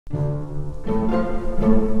I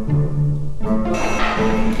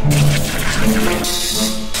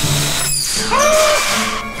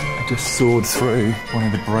just sawed through one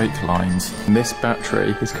of the brake lines. And this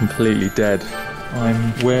battery is completely dead.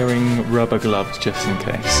 I'm wearing rubber gloves just in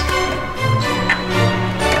case.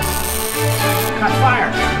 Got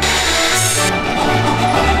fire!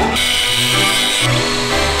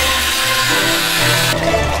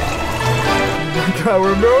 God,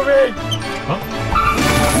 we're moving! Huh?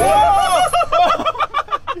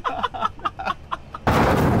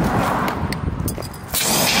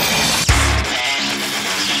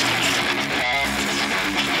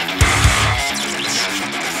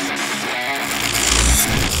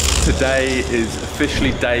 Today is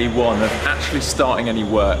officially day one of actually starting any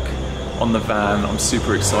work on the van. I'm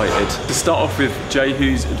super excited. To start off with,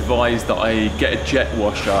 Jehu's advised that I get a jet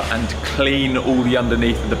washer and clean all the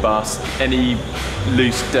underneath of the bus, any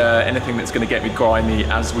loose dirt, anything that's going to get me grimy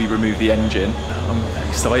as we remove the engine. I'm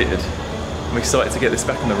excited. I'm excited to get this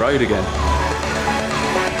back on the road again.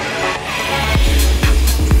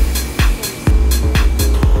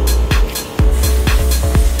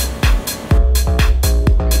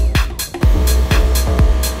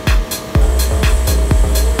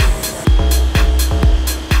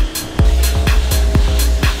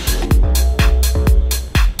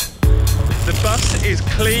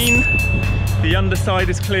 Clean, the underside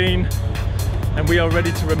is clean, and we are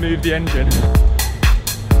ready to remove the engine.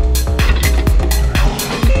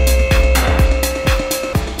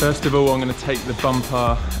 First of all, I'm going to take the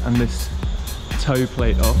bumper and this toe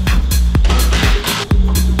plate off.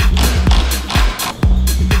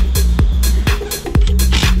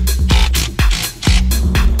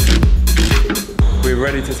 We're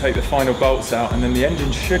ready to take the final bolts out, and then the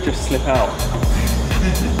engine should just slip out.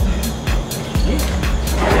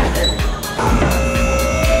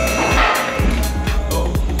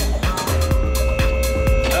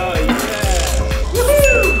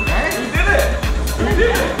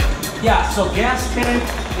 Yeah, so gas tank,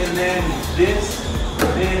 and then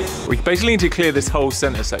this. We basically need to clear this whole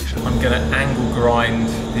center section. I'm gonna angle grind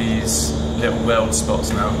these little weld spots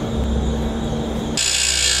now.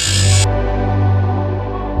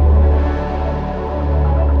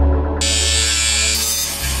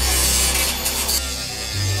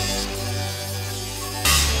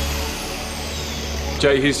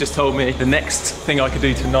 Jehu's just told me the next thing I could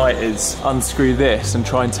do tonight is unscrew this and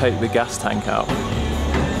try and take the gas tank out.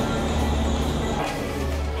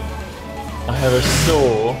 I have a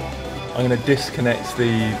saw. I'm going to disconnect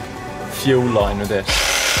the fuel line with this.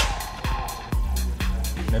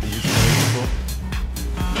 Never used it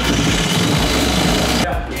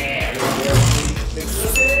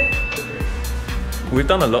before. We've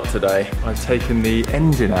done a lot today. I've taken the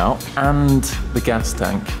engine out and the gas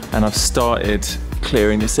tank, and I've started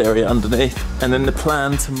clearing this area underneath. And then the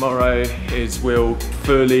plan tomorrow is we'll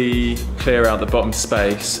fully clear out the bottom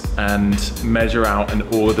space and measure out and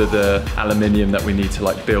order the aluminium that we need to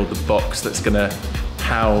like build the box that's gonna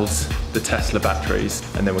house the Tesla batteries,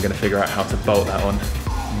 and then we're gonna figure out how to bolt that on.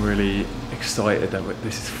 I'm really excited that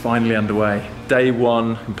this is finally underway. Day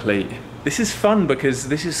one complete. This is fun because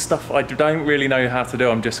this is stuff I don't really know how to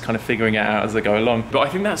do. I'm just kind of figuring it out as I go along. But I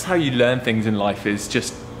think that's how you learn things in life, is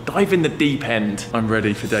just dive in the deep end. I'm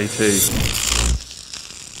ready for day two.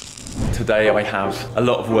 Today I have a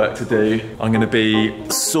lot of work to do. I'm going to be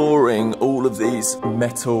sawing all of these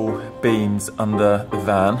metal beams under the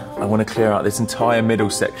van. I want to clear out this entire middle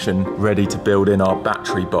section ready to build in our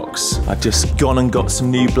battery box. I've just gone and got some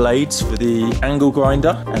new blades for the angle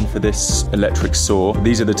grinder and for this electric saw.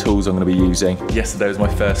 These are the tools I'm going to be using. Yesterday was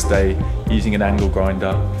my first day using an angle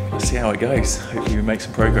grinder. Let's see how it goes. Hopefully we make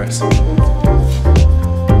some progress.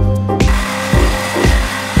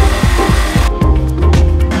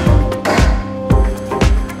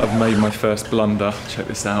 Made my first blunder. Check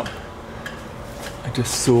this out. I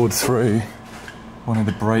just sawed through one of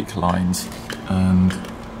the brake lines and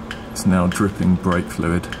it's now dripping brake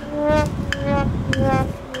fluid.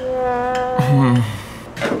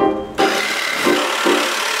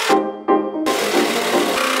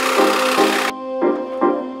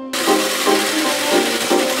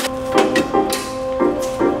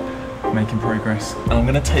 Making progress. And I'm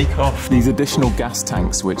going to take off these additional gas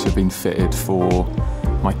tanks which have been fitted for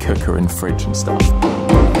my cooker and fridge and stuff.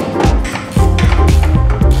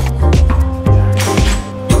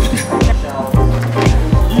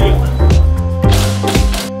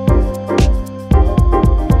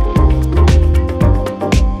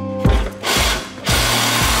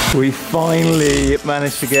 We finally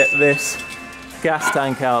managed to get this gas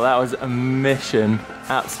tank out. That was a mission,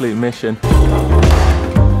 absolute mission.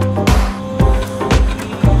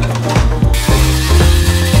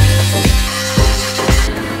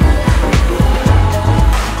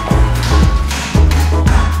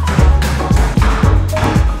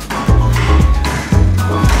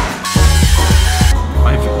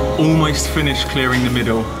 almost finished clearing the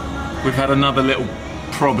middle. We've had another little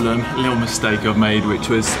problem, a little mistake I've made, which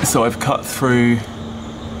was, so I've cut through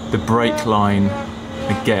the brake line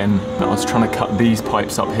again. I was trying to cut these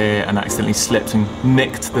pipes up here and accidentally slipped and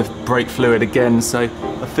nicked the brake fluid again, so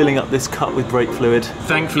I'm filling up this cut with brake fluid.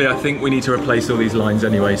 Thankfully, I think we need to replace all these lines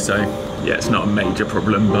anyway, so yeah, it's not a major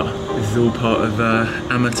problem, but this is all part of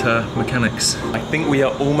amateur mechanics. I think we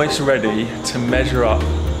are almost ready to measure up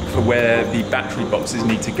for where the battery boxes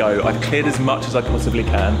need to go. I've cleared as much as I possibly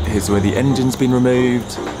can. Here's where the engine's been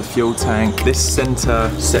removed, the fuel tank. This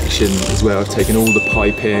center section is where I've taken all the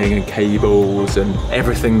piping and cables and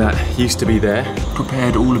everything that used to be there.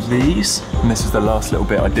 Prepared all of these, and this is the last little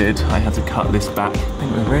bit I did. I had to cut this back. I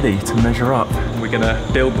think we're ready to measure up. We're gonna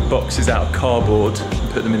build the boxes out of cardboard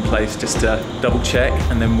and put them in place just to double check,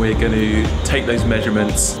 and then we're gonna take those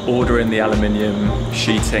measurements, order in the aluminium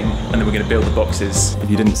sheeting, and then we're gonna build the boxes. If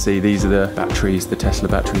you didn't see, these are the batteries, the Tesla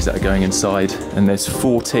batteries that are going inside, and there's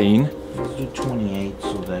 14. Let's do 28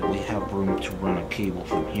 so that we have room to run a cable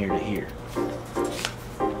from here to here.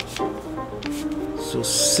 So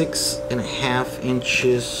 6.5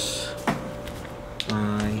 inches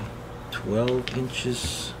by 12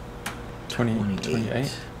 inches. 28.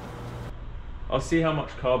 I'll see how much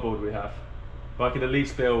cardboard we have, but I could at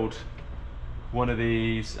least build one of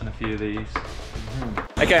these and a few of these.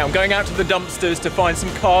 Okay, I'm going out to the dumpsters to find some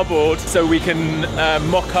cardboard so we can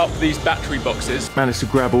mock up these battery boxes. Managed to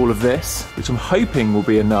grab all of this, which I'm hoping will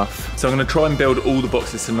be enough. So I'm gonna try and build all the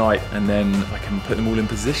boxes tonight, and then I can put them all in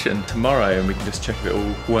position tomorrow, and we can just check if it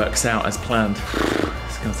all works out as planned.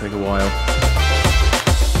 It's gonna take a while.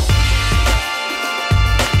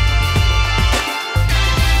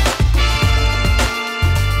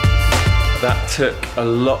 That took a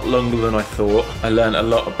lot longer than I thought. I learned a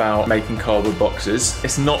lot about making cardboard boxes.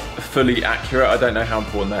 It's not fully accurate, I don't know how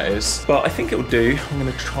important that is, but I think it'll do. I'm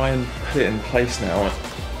gonna try and put it in place now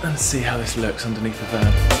and see how this looks underneath the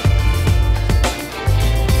van.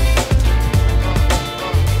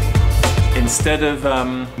 Instead of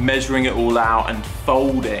measuring it all out and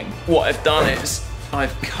folding, what I've done is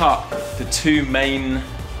I've cut the two main,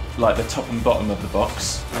 like the top and bottom of the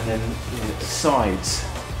box, and then the sides.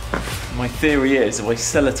 My theory is if I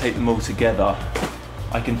sellotape them all together,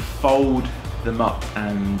 I can fold them up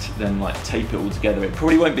and then like tape it all together. It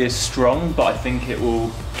probably won't be as strong, but I think it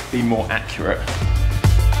will be more accurate.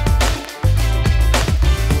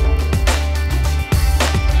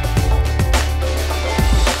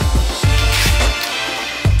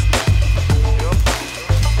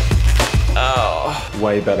 Oh,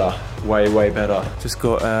 way better. Way better. Just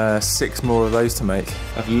got 6 more of those to make.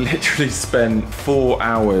 I've literally spent 4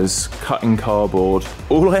 hours cutting cardboard.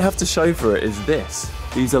 All I have to show for it is this.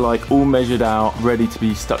 These are like all measured out, ready to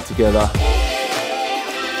be stuck together.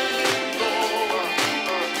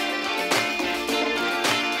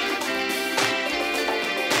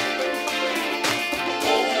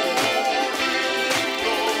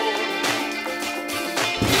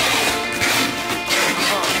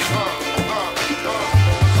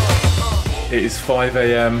 It is 5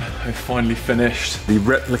 AM, I've finally finished the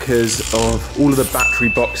replicas of all of the battery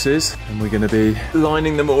boxes, and we're gonna be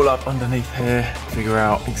lining them all up underneath here, figure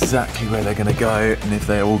out exactly where they're gonna go and if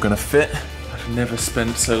they're all gonna fit. I've never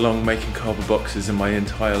spent so long making cardboard boxes in my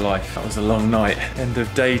entire life. That was a long night. End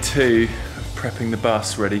of day 2 of prepping the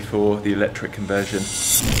bus ready for the electric conversion.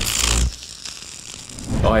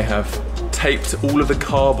 I have taped all of the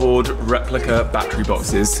cardboard replica battery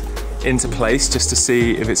boxes into place just to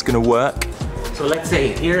see if it's gonna work. So let's say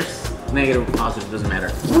here's negative or positive, doesn't matter.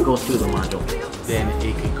 It goes through the module. Then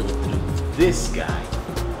it can go through this guy.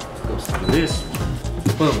 Goes through this one.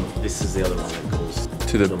 Boom. This is the other one that goes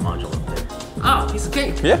to the module up there. Ah, piece of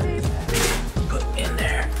cake. Yeah. Put in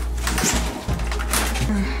there.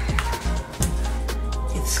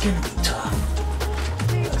 It's gonna be tough.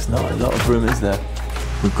 There's not a lot of room, is there?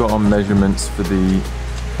 We've got our measurements for the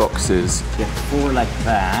boxes. Get 4 like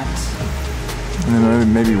that. And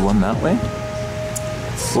then maybe 1 that way?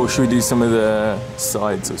 Or should we do some of the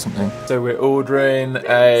sides or something? So we're ordering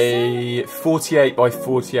a 48 by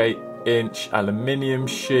 48 inch aluminium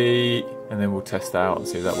sheet, and then we'll test that out and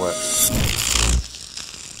see if that works.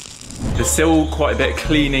 There's still quite a bit of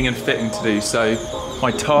cleaning and fitting to do, so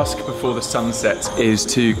my task before the sun sets is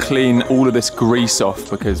to clean all of this grease off,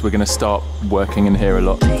 because we're going to start working in here a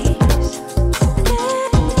lot.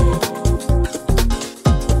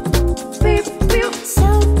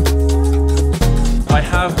 I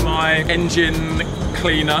have my engine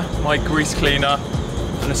cleaner, my grease cleaner,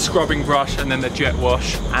 and a scrubbing brush and then the jet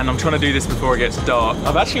wash. And I'm trying to do this before it gets dark.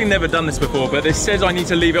 I've actually never done this before, but this says I need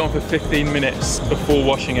to leave it on for 15 minutes before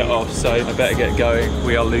washing it off. So I better get going.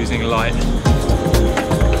 We are losing light.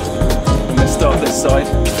 I'm gonna start this side.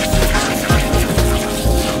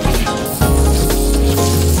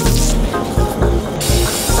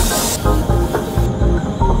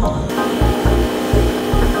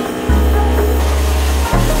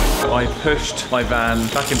 I pushed my van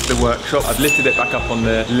back into the workshop. I've lifted it back up on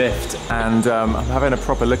the lift and I'm having a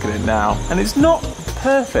proper look at it now. And it's not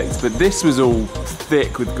perfect, but this was all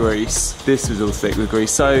thick with grease. This was all thick with grease.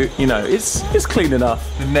 So, you know, it's clean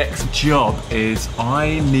enough. The next job is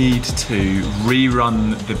I need to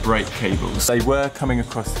rerun the brake cables. They were coming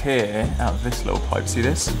across here out of this little pipe, see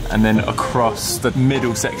this? And then across the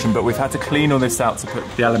middle section, but we've had to clean all this out to put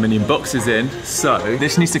the aluminium boxes in. So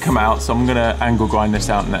this needs to come out, so I'm gonna angle grind this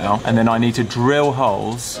out now. And then I need to drill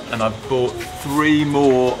holes, and I've bought 3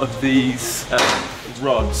 more of these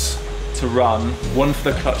rods to run, one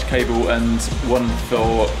for the clutch cable and one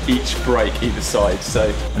for each brake either side.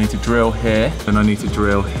 So I need to drill here, then I need to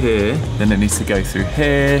drill here, then it needs to go through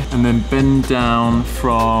here, and then bend down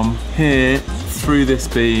from here through this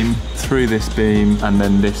beam, and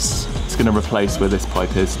then this. It's going to replace where this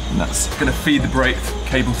pipe is, and that's going to feed the brake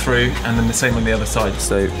cable through, and then the same on the other side.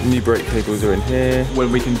 So new brake cables are in here.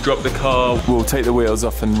 When we can drop the car, we'll take the wheels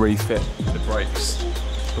off and refit the brakes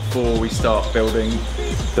before we start building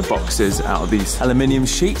the boxes out of these aluminium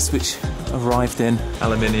sheets, which arrived in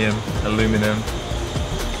aluminium, aluminum,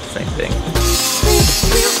 same thing.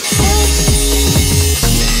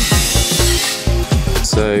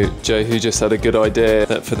 So Jehu just had a good idea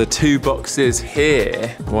that for the 2 boxes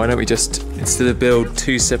here, why don't we just, instead of build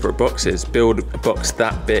 2 separate boxes, build a box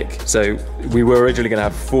that big. So we were originally gonna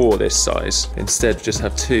have 4 this size. Instead, just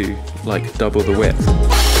have 2, like double the width.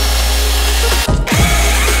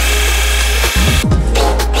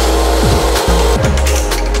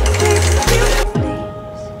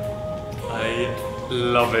 I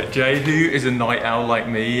love it. Jehu is a night owl like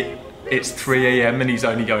me. It's 3 AM and he's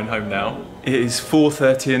only going home now. It is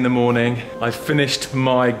 4:30 in the morning. I've finished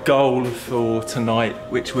my goal for tonight,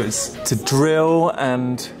 which was to drill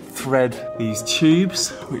and thread these tubes,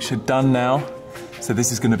 which are done now. So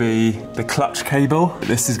this is gonna be the clutch cable.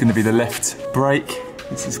 This is gonna be the left brake.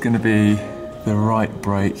 This is gonna be the right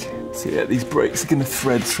brake. So yeah, these brakes are gonna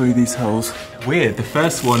thread through these holes. Weird, the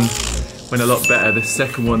first one went a lot better. The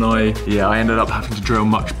second one, I ended up having to drill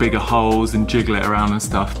much bigger holes and jiggle it around and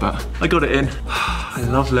stuff, but I got it in. I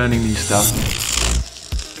love learning new stuff.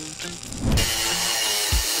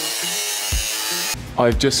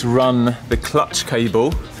 I've just run the clutch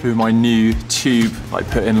cable through my new tube I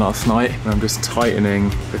put in last night, and I'm just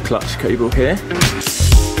tightening the clutch cable here.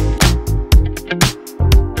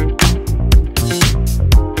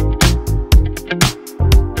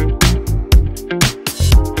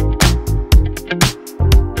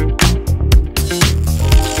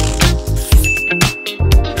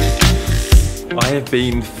 I have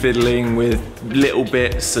been fiddling with little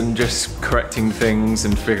bits and just correcting things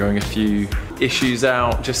and figuring a few issues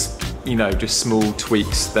out, just, you know, just small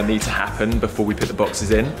tweaks that need to happen before we put the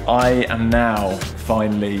boxes in. I am now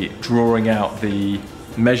finally drawing out the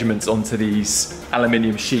measurements onto these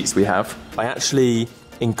aluminium sheets we have. I actually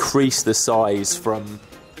increased the size from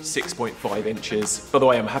 6.5 inches. By the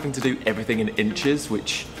way, I'm having to do everything in inches,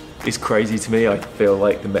 which is crazy to me. I feel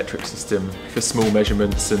like the metric system for small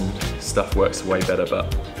measurements and stuff works way better,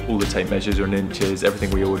 but all the tape measures are in inches,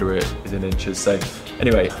 everything we order it is in inches. So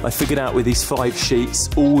anyway, I figured out with these 5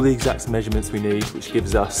 sheets all the exact measurements we need, which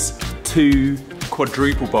gives us 2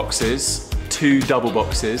 quadruple boxes, 2 double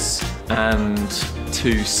boxes, and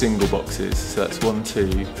 2 single boxes. So that's 1,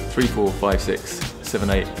 2, 3, 4, 5, 6, 7,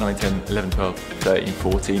 8, 9, 10, 11, 12, 13,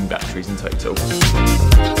 14 batteries in total.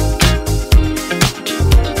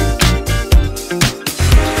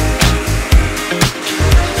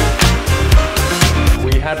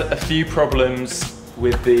 Had a few problems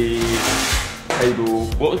with the cable.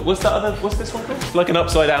 What's that other? What's this one called? Like an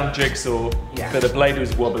upside down jigsaw. Yeah. But the blade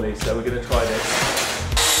was wobbly, so we're gonna try this.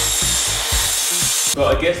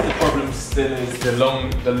 But I guess the problem still is the long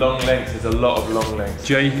length. There's a lot of long length.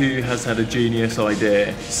 Jehu has had a genius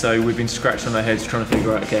idea, so we've been scratching on our heads trying to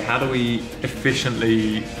figure out, okay, how do we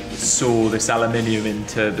efficiently saw this aluminium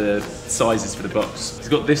into the sizes for the box? He's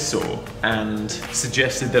got this saw and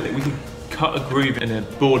suggested that we can cut a groove in a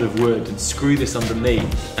board of wood and screw this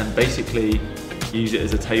underneath and basically use it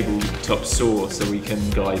as a tabletop saw so we can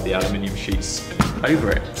guide the aluminium sheets over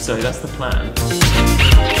it. So that's the plan.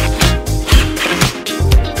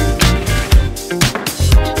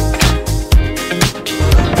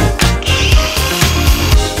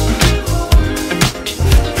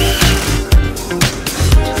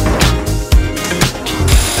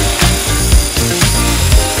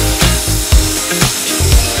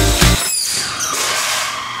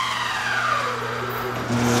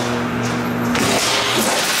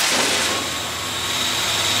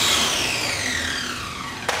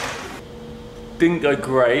 didn't go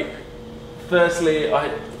great. Firstly,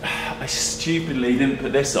 I stupidly didn't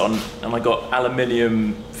put this on and I got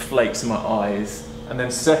aluminium flakes in my eyes. And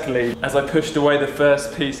then secondly, as I pushed away the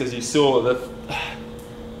first piece, as you saw,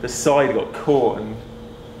 the side got caught and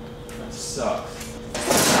that sucks.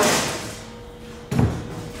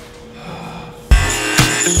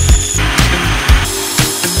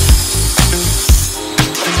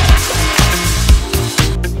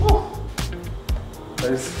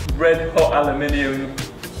 Those red hot aluminium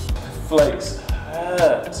flakes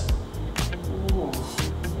hurt. Ooh.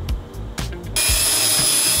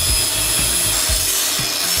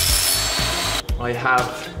 I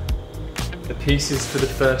have the pieces for the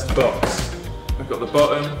first box. I've got the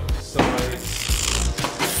bottom, sides,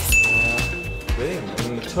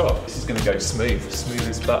 and the top. This is going to go smooth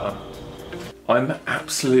as butter. I'm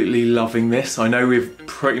absolutely loving this. I know we've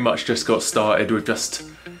pretty much just got started. We've just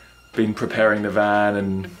been preparing the van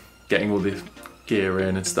and getting all the gear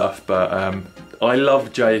in and stuff, but I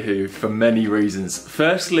love Jehu for many reasons.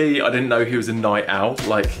 Firstly, I didn't know he was a night owl.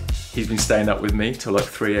 Like, he's been staying up with me till like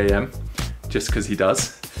 3 AM just because he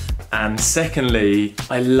does. And secondly,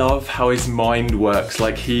 I love how his mind works.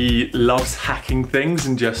 Like, he loves hacking things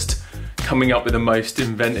and just coming up with the most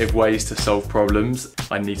inventive ways to solve problems.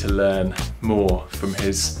 I need to learn more from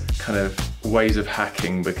his kind of ways of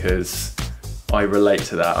hacking because I relate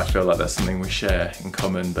to that. I feel like that's something we share in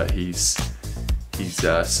common, but he's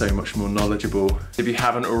so much more knowledgeable. If you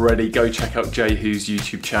haven't already, go check out Jehu's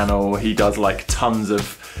YouTube channel. He does like tons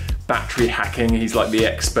of battery hacking. He's like the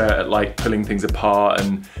expert at like pulling things apart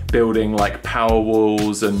and building like power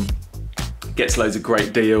walls, and gets loads of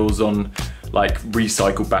great deals on like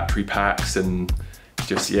recycled battery packs, and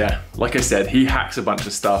just, yeah, like I said, he hacks a bunch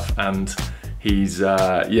of stuff, and he's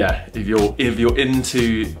yeah, if you're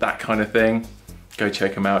into that kind of thing, go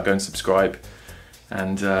check him out, go and subscribe.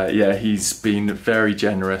 And yeah, he's been very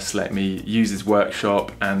generous, let me use his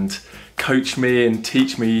workshop and coach me and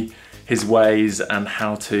teach me his ways and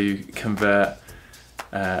how to convert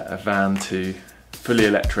a van to fully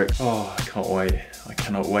electric. Oh, I can't wait. I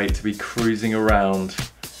cannot wait to be cruising around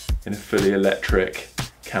in a fully electric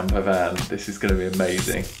camper van. This is going to be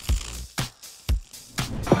amazing.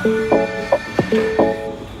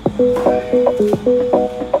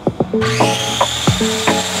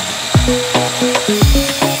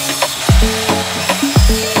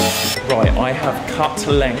 Right, I have cut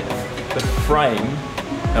to length the frame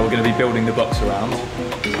that we're going to be building the box around,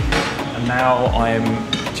 and now I'm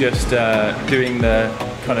just doing the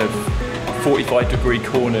kind of 45-degree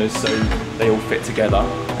corners so they all fit together,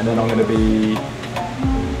 and then I'm going to be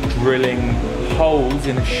drilling holes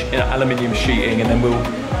in aluminium sheeting, and then we'll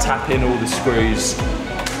tap in all the screws,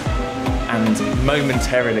 and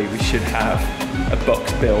momentarily we should have a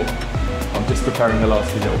box built. I'm just preparing the last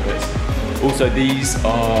few little bits. Also, these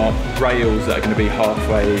are rails that are going to be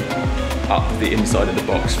halfway up the inside of the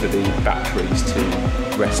box for the batteries to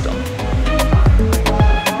rest on.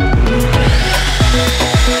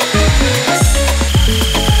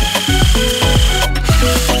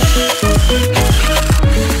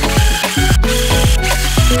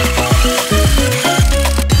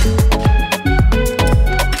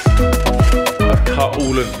 I've cut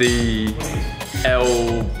all of the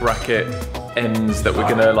L bracket ends that we're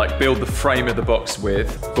gonna like build the frame of the box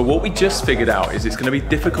with. But what we just figured out is it's gonna be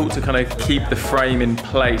difficult to kind of keep the frame in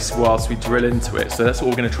place whilst we drill into it. So that's what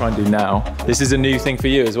we're gonna try and do now. This is a new thing for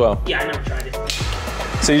you as well. Yeah, I never tried it.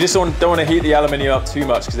 So you just don't want to heat the aluminium up too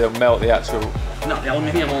much because it'll melt the actual... No, the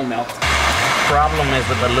aluminium won't melt. Problem is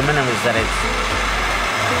with aluminum is that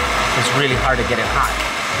it's really hard to get it hot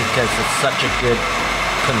because it's such a good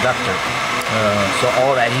conductor. So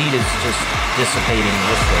all that heat is just dissipating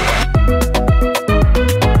this way.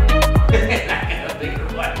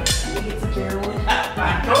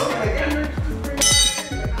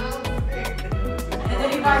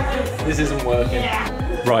 This isn't working.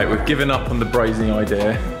 Right, we've given up on the brazing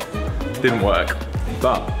idea. Didn't work.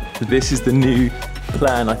 But this is the new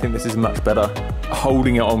plan. I think this is much better.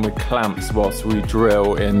 Holding it on with clamps whilst we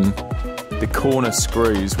drill in the corner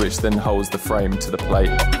screws, which then holds the frame to the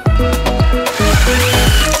plate.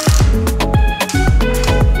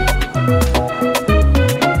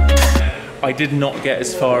 I did not get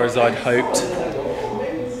as far as I'd hoped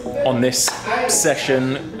on this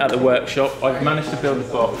session at the workshop. I've managed to build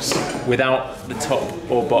the box without the top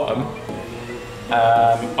or bottom.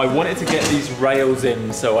 I wanted to get these rails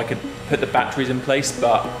in so I could put the batteries in place,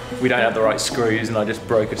 but we don't have the right screws and I just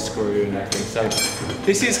broke a screw and everything. So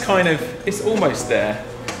this is kind of, it's almost there.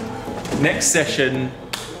 Next session,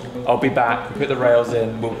 I'll be back, put the rails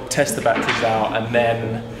in, we'll test the batteries out, and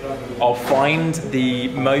then I'll find the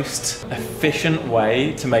most efficient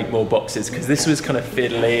way to make more boxes, because this was kind of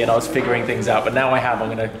fiddly and I was figuring things out, but now I'm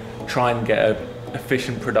gonna try and get an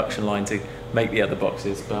efficient production line to make the other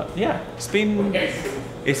boxes. But yeah, it's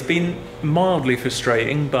been mildly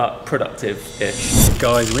frustrating but productive-ish.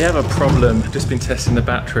 Guys, we have a problem. Just been testing the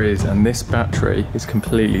batteries and this battery is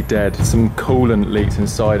completely dead. Some coolant leaked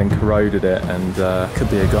inside and corroded it, and could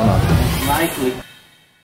be a goner. Likely.